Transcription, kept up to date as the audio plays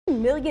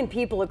million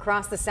people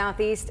across the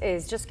southeast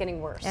is just getting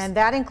worse. And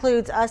that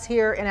includes us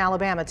here in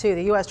Alabama, too.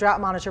 The U.S.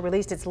 Drought Monitor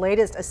released its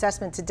latest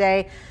assessment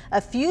today.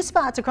 A few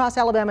spots across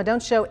Alabama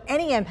don't show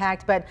any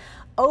impact, but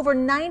over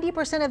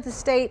 90% of the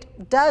state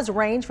does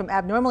range from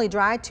abnormally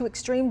dry to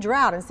extreme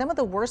drought. And some of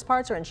the worst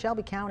parts are in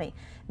Shelby County.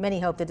 Many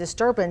hope the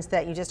disturbance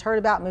that you just heard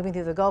about moving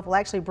through the Gulf will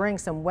actually bring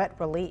some wet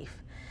relief.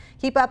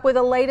 Keep up with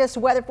the latest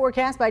weather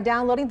forecast by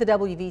downloading the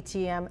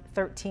WVTM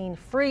 13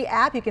 free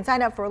app. You can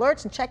sign up for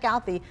alerts and check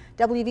out the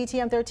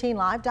WVTM 13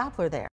 live Doppler there.